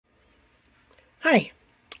Hi,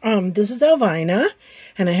 this is Elvina,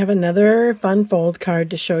 and I have another fun fold card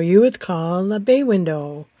to show you. It's called a bay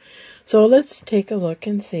window. So let's take a look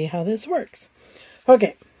and see how this works.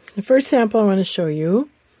 Okay, the first sample I want to show you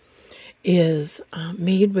is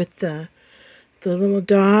made with the little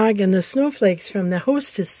dog and the snowflakes from the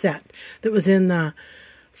Hostess set that was in the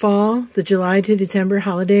fall, the July to December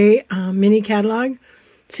holiday mini catalog,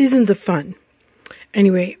 Seasons of Fun.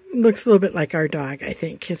 Anyway, looks a little bit like our dog, I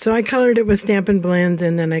think. So I colored it with Stampin' Blends,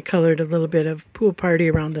 and then I colored a little bit of Pool Party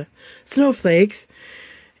around the snowflakes.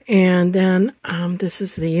 And then this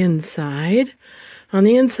is the inside. On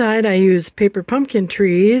the inside, I use paper pumpkin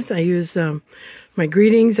trees. I use, my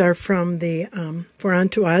greetings are from the For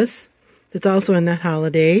Unto Us. It's also in that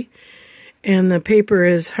holiday. And the paper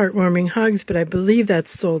is Heartwarming Hugs, but I believe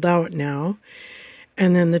that's sold out now.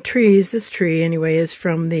 And then the trees, this tree anyway, is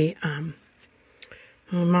from the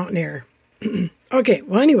Mountain Air. Okay,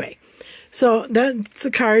 well anyway, so that's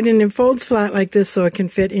the card, and it folds flat like this so it can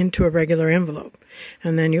fit into a regular envelope.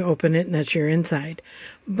 And then you open it and that's your inside.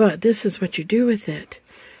 But this is what you do with it.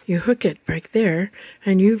 You hook it right there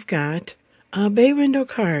and you've got a bay window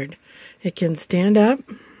card. It can stand up.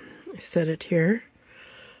 I set it here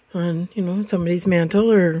on, somebody's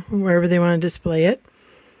mantle or wherever they want to display it.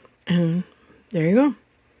 And there you go.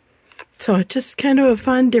 So just kind of a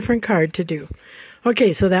fun, different card to do.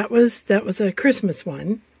 Okay, so that was a Christmas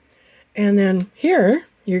one. And then here,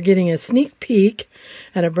 you're getting a sneak peek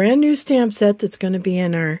at a brand new stamp set that's going to be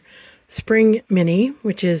in our spring mini,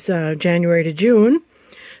 which is January to June.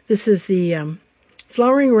 This is the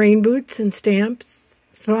Flowering Rain Boots and Stamps,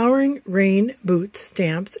 Flowering Rain Boots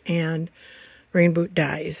Stamps and Rain Boot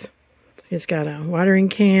Dies. It's got a watering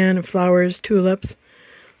can, flowers, tulips.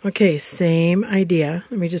 Okay, same idea.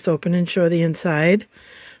 Let me just open and show the inside.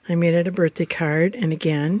 I made it a birthday card, and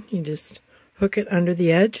again, you just hook it under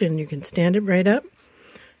the edge and you can stand it right up.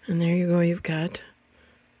 And there you go, you've got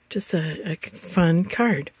just a fun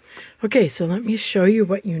card. Okay, so let me show you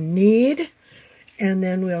what you need, and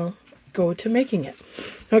then we'll go to making it.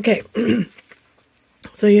 Okay,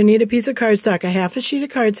 so you need a piece of cardstock, a half a sheet of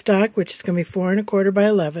cardstock, which is going to be 4 1/4 by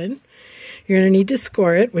 11. You're going to need to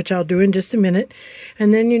score it, which I'll do in just a minute.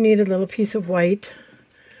 And then you need a little piece of white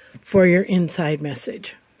for your inside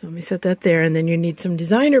message. So let me set that there, and then you need some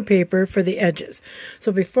designer paper for the edges.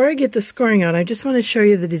 So before I get the scoring out, I just want to show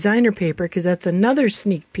you the designer paper because that's another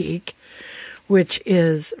sneak peek, which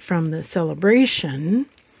is from the celebration.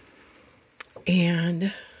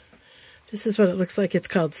 And this is what it looks like. It's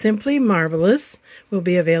called Simply Marvelous. Will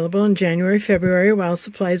be available in January, February while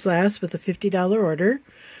supplies last with a $50 order.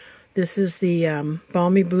 This is the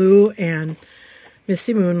Balmy Blue and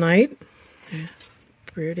Misty Moonlight.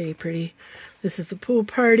 Pretty, pretty. This is the Pool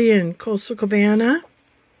Party in Coastal Cabana.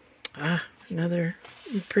 Another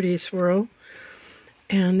pretty swirl.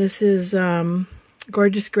 And this is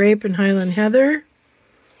Gorgeous Grape and Highland Heather.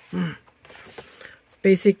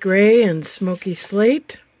 Basic Gray and Smoky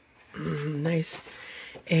Slate. Nice.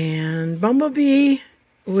 And Bumblebee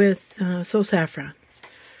with So Saffron.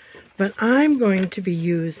 But I'm going to be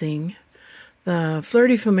using the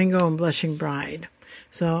Flirty Flamingo and Blushing Bride.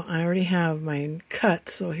 So I already have mine cut,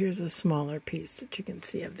 so here's a smaller piece that you can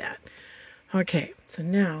see of that. Okay, so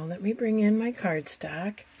now let me bring in my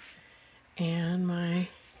cardstock and my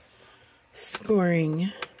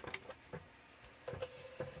scoring.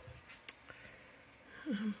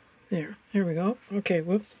 There we go. Okay,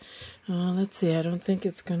 whoops. Let's see, I don't think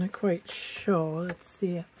it's going to quite show. Let's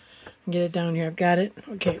see if I can get it down here. I've got it.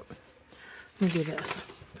 Okay, let me do this.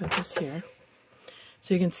 Put this here.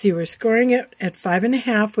 So you can see we're scoring it at 5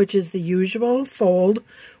 1/2, which is the usual fold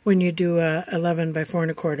when you do 11 by 4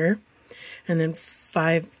 1/4. And then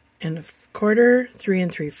 5 1/4, 3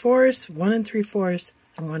 3/4, 1 3/4,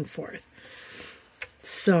 and 1/4.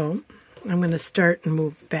 So I'm going to start and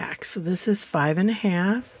move back. So this is 5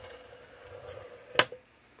 1/2.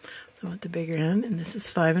 So at the bigger end, and this is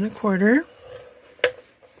 5 1/4.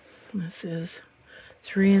 This is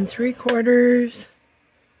 3 3/4.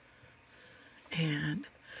 And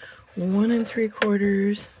 1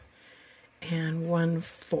 3/4 and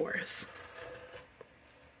 1/4.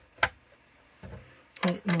 I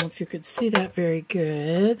don't know if you could see that very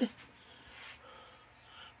good,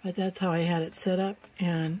 but that's how I had it set up,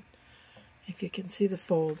 and if you can see the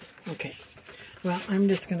folds. Okay, well, I'm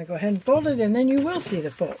just going to go ahead and fold it, and then you will see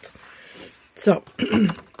the folds. So,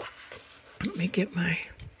 let me get my,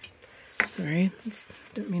 sorry,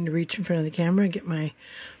 didn't mean to reach in front of the camera, get my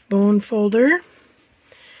bone folder,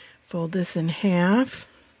 fold this in half,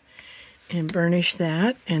 and burnish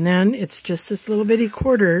that. And then it's just this little bitty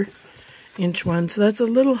 1/4 inch one, so that's a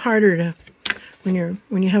little harder to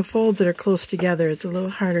when you have folds that are close together, it's a little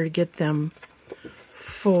harder to get them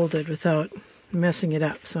folded without messing it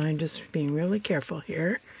up. So I'm just being really careful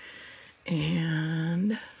here.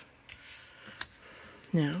 And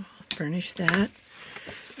now I'll burnish that.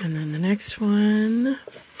 And then the next one.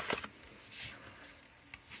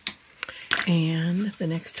 And the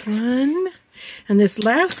next one. And this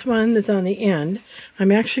last one that's on the end,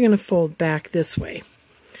 I'm actually going to fold back this way,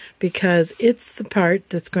 because it's the part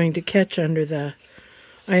that's going to catch under the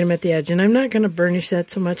item at the edge. And I'm not going to burnish that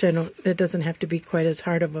so much. It doesn't have to be quite as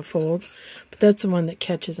hard of a fold, but that's the one that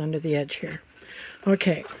catches under the edge here.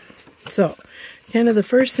 Okay, so kind of the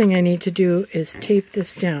first thing I need to do is tape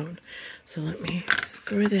this down. So let me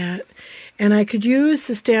score that. And I could use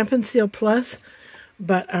the Stampin' Seal Plus,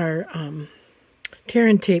 but our tear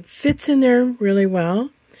and tape fits in there really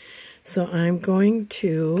well. So I'm going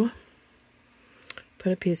to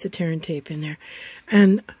put a piece of tear and tape in there.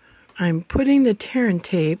 And I'm putting the tear and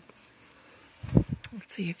tape,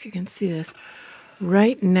 let's see if you can see this,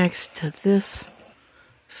 right next to this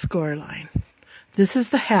score line. This is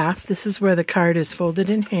the half. This is where the card is folded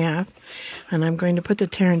in half. And I'm going to put the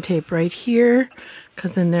tear and tape right here,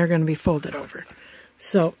 because then they're going to be folded over.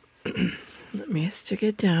 So let me stick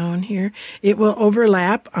it down here. It will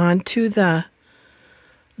overlap onto the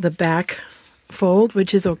back fold,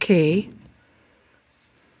 which is okay.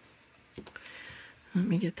 Let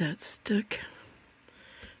me get that stuck.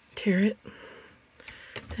 Tear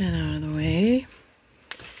that out of the way.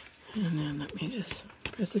 And then let me just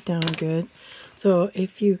press it down good. So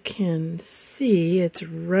if you can see, it's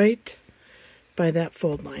right by that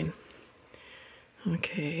fold line.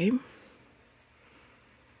 Okay.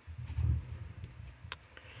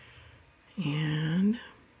 And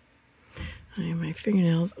I have my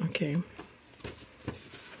fingernails. Okay.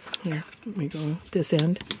 Here, let me go this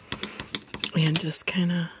end. And just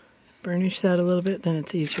kind of burnish that a little bit, then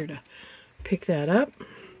it's easier to pick that up.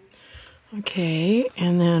 Okay,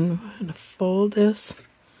 and then I'm going to fold this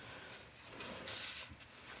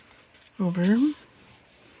over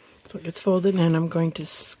so it gets folded, and I'm going to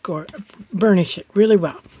burnish it really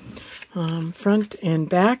well, front and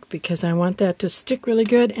back, because I want that to stick really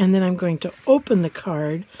good. And then I'm going to open the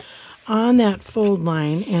card on that fold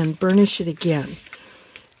line and burnish it again,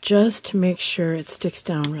 just to make sure it sticks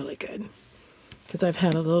down really good, because I've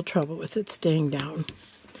had a little trouble with it staying down.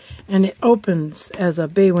 And it opens as a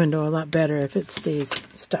bay window a lot better if it stays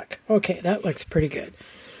stuck. Okay, that looks pretty good.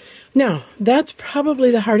 Now, that's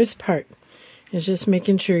probably the hardest part, is just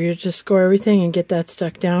making sure you just score everything and get that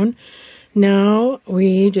stuck down. Now,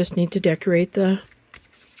 we just need to decorate the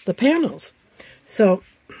panels. So,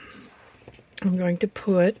 I'm going to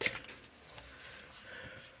put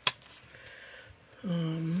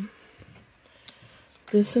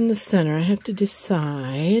this in the center. I have to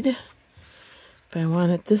decide if I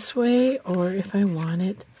want it this way or if I want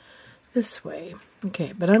it this way.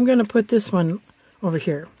 Okay, but I'm going to put this one over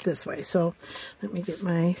here this way. So let me get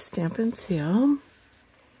my Stampin' Seal.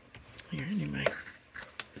 Here, I need my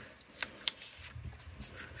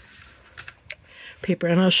paper.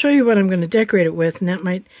 And I'll show you what I'm going to decorate it with, and that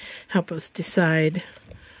might help us decide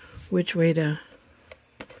which way to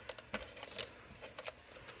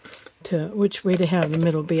have the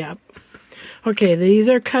middle be up. Okay, these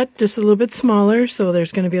are cut just a little bit smaller, so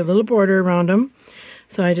there's going to be a little border around them.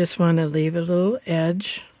 So I just want to leave a little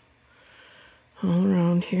edge all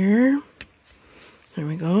around here. There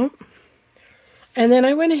we go. And then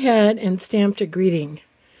I went ahead and stamped a greeting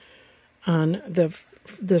on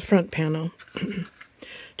the front panel.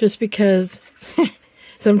 Just because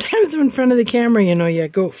sometimes in front of the camera, you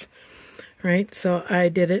goof, right? So I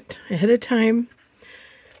did it ahead of time.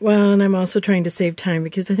 Well, and I'm also trying to save time,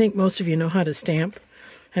 because I think most of you know how to stamp.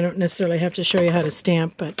 I don't necessarily have to show you how to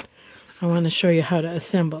stamp, but I want to show you how to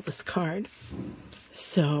assemble this card.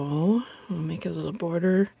 So I'll make a little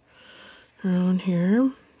border around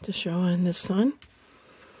here to show on this one.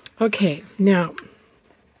 Okay, now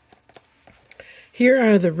here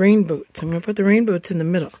are the rain boots. I'm going to put the rain boots in the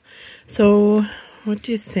middle. So what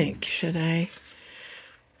do you think? Should I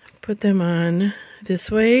put them on this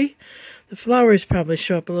way? The flowers probably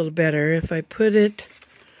show up a little better. If I put it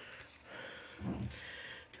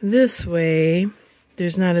this way,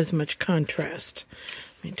 there's not as much contrast.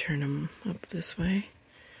 Let me turn them up this way.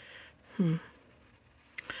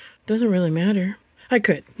 Doesn't really matter. I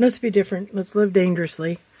could. Let's be different. Let's live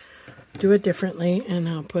dangerously. Do it differently, and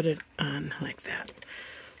I'll put it on like that.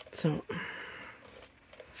 So,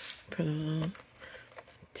 put a little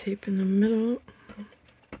tape in the middle.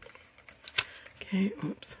 Okay,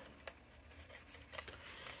 oops.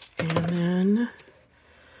 And then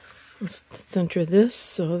Let's center this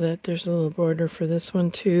so that there's a little border for this one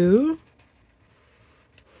too.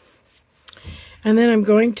 And then I'm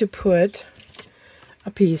going to put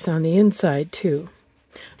a piece on the inside too.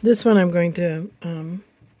 This one I'm going to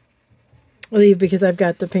leave because I've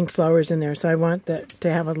got the pink flowers in there, so I want that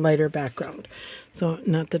to have a lighter background, so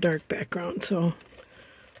not the dark background. So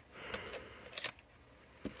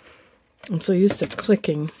I'm so used to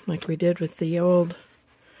clicking like we did with the old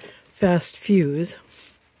fast fuse.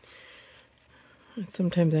 And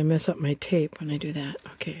sometimes I mess up my tape when I do that.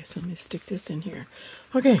 Okay, so let me stick this in here.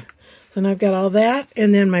 Okay, so now I've got all that,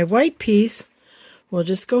 and then my white piece will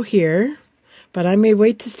just go here. But I may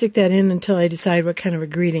wait to stick that in until I decide what kind of a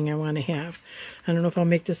greeting I want to have. I don't know if I'll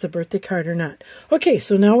make this a birthday card or not. Okay,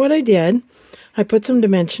 so now what I did, I put some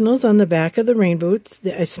dimensionals on the back of the rain boots.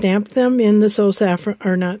 I stamped them in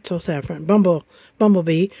the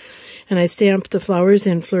Bumblebee. And I stamped the flowers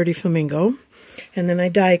in Flirty Flamingo. And then I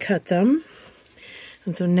die cut them.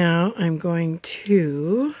 And so now I'm going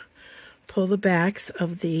to pull the backs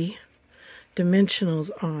of the dimensionals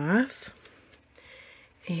off.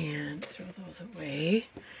 And throw those away.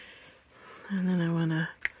 And then I want to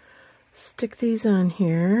stick these on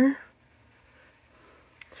here.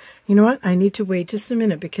 You know what? I need to wait just a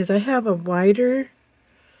minute because I have a wider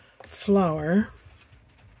flower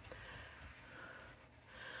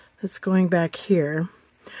that's going back here.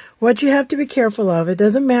 What you have to be careful of, it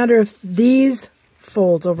doesn't matter if these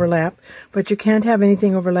folds overlap, but you can't have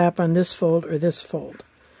anything overlap on this fold or this fold.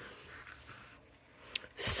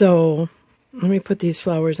 So let me put these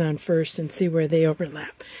flowers on first and see where they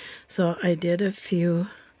overlap. So I did a few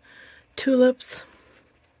tulips,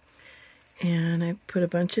 and I put a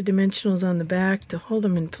bunch of dimensionals on the back to hold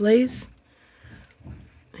them in place,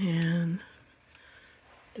 and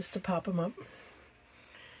just to pop them up.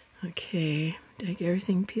 Okay, did I get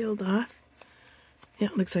everything peeled off? Yeah,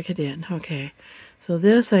 it looks like I did. Okay, so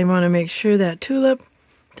this, I want to make sure that tulip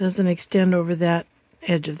doesn't extend over that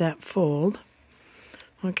edge of that fold.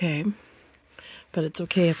 Okay. But it's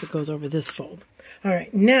okay if it goes over this fold. All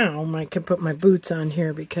right, now I can put my boots on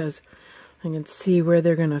here because I can see where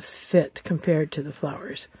they're going to fit compared to the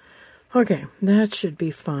flowers. Okay, that should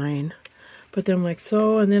be fine. Put them like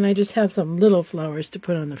so, and then I just have some little flowers to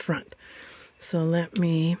put on the front. So let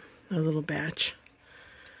me, a little batch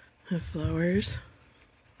of flowers.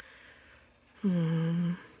 Peel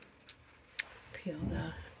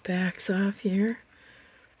the backs off here.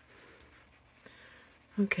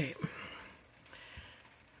 Okay.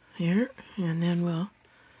 Here, and then we'll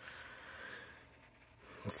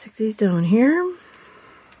stick these down here.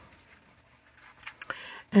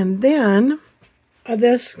 And then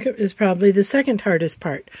this is probably the second hardest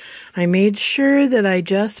part. I made sure that I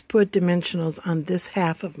just put dimensionals on this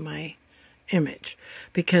half of my image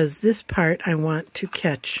because this part I want to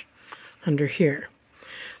catch under here.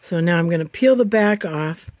 So now I'm going to peel the back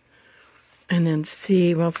off and then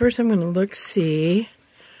see, well, first I'm going to see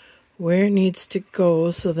where it needs to go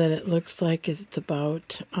so that it looks like it's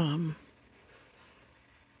about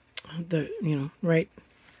the right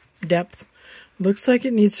depth. Looks like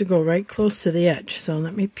it needs to go right close to the edge. So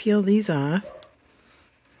let me peel these off.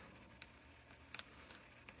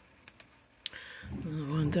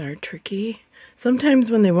 The ones are tricky. Sometimes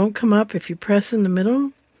when they won't come up, if you press in the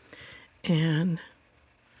middle, and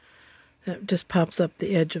that just pops up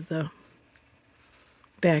the edge of the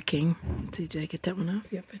backing. Let's see, did I get that one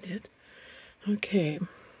off? Yep, I did. Okay.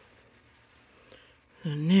 So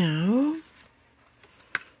now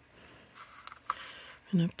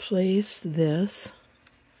I'm going to place this.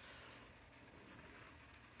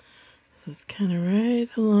 So it's kind of right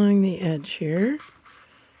along the edge here.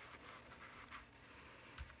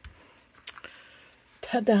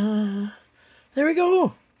 Ta-da! There we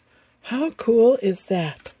go. How cool is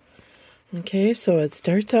that? Okay, so it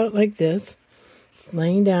starts out like this.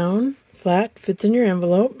 Laying down, flat, fits in your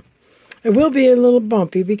envelope. It will be a little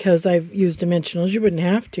bumpy because I've used dimensionals. You wouldn't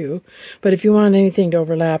have to, but if you want anything to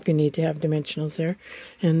overlap, you need to have dimensionals there.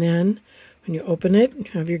 And then when you open it, you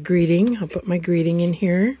have your greeting. I'll put my greeting in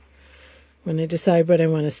here when I decide what I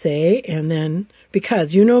want to say. And then,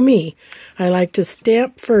 because you know me, I like to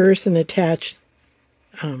stamp first and attach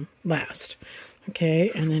last.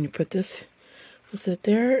 Okay, and then you put this, sit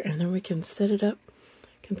there, and then we can set it up.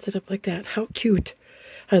 Can sit up like that. How cute.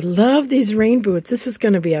 I love these rain boots. This is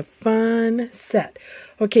going to be a fun set.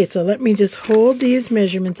 Okay, so let me just hold these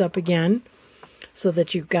measurements up again so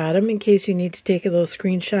that you've got them in case you need to take a little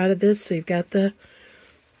screenshot of this. So you've got the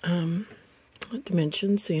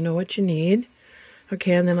dimensions so you know what you need.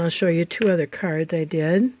 Okay, and then I'll show you two other cards I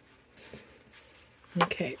did.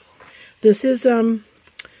 Okay, this is done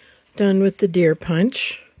with the deer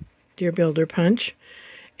Dear Builder punch,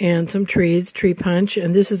 and some trees, tree punch.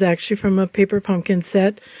 And this is actually from a paper pumpkin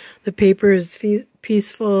set. The paper is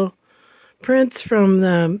Peaceful Prints from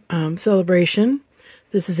the celebration.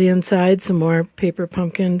 This is the inside, some more paper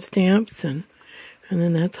pumpkin stamps, and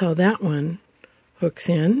then that's how that one hooks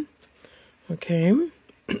in. Okay.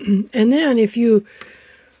 And then if you,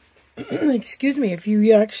 excuse me, if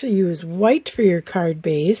you actually use white for your card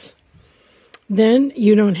base, then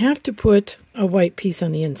you don't have to put a white piece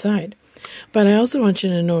on the inside. But I also want you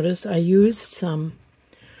to notice I used some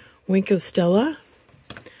Wink of Stella.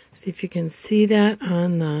 See if you can see that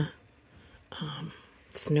on the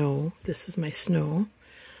snow. This is my snow.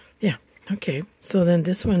 Yeah, okay. So then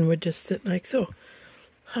this one would just sit like so.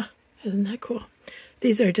 Huh, isn't that cool?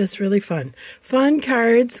 These are just really fun. Fun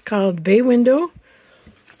cards called Bay Window.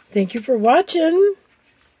 Thank you for watching.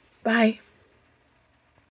 Bye.